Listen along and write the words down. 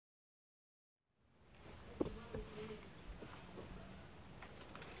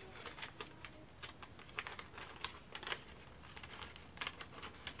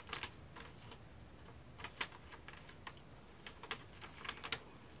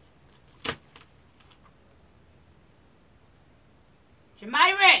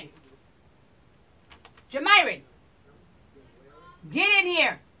Jamyron! Jamyron! Get in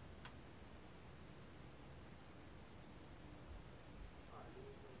here!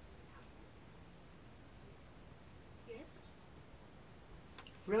 Yes.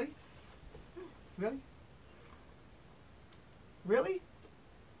 Really? Really? Really?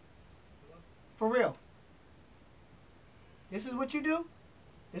 For real? This is what you do?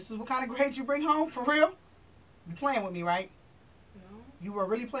 This is what kind of grades you bring home? For real? You playing with me, right? No. You were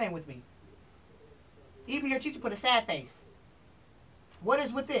really playing with me. Even your teacher put a sad face. What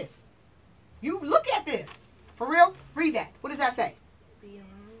is with this? You look at this. For real? Read that. What does that say? Be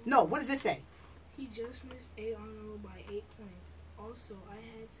honorable. No, what does this say? He just missed A honorable by 8 points. Also, I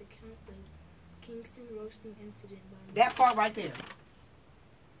had to count the Kingston roasting incident by That part right there.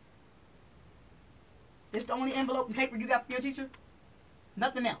 This the only envelope and paper you got from your teacher?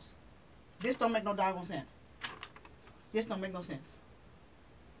 Nothing else. This don't make no doggone sense. This don't make no sense.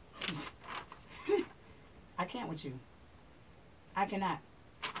 I can't with you. I cannot.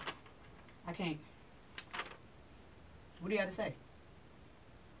 I can't. What do you have to say?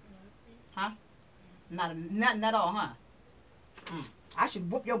 Huh? Nothing at all, huh? I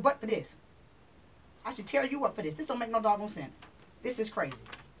should whoop your butt for this. I should tear you up for this. This don't make no doggone sense. This is crazy.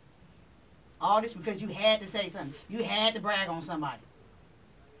 All this because you had to say something. You had to brag on somebody.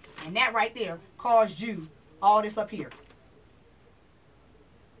 And that right there caused you all this up here.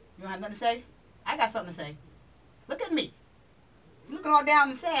 You don't have nothing to say? I got something to say. Look at me. You looking all down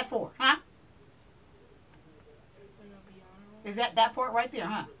and sad for, huh? Is that part right there,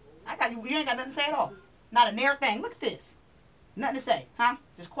 huh? I got you. You ain't got nothing to say at all. Not a near thing. Look at this. Nothing to say, huh?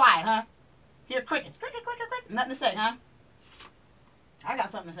 Just quiet, huh? Hear crickets. Cricket, cricket, cricket. Nothing to say, huh? I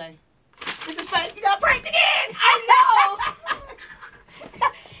got something to say. This is fake. You got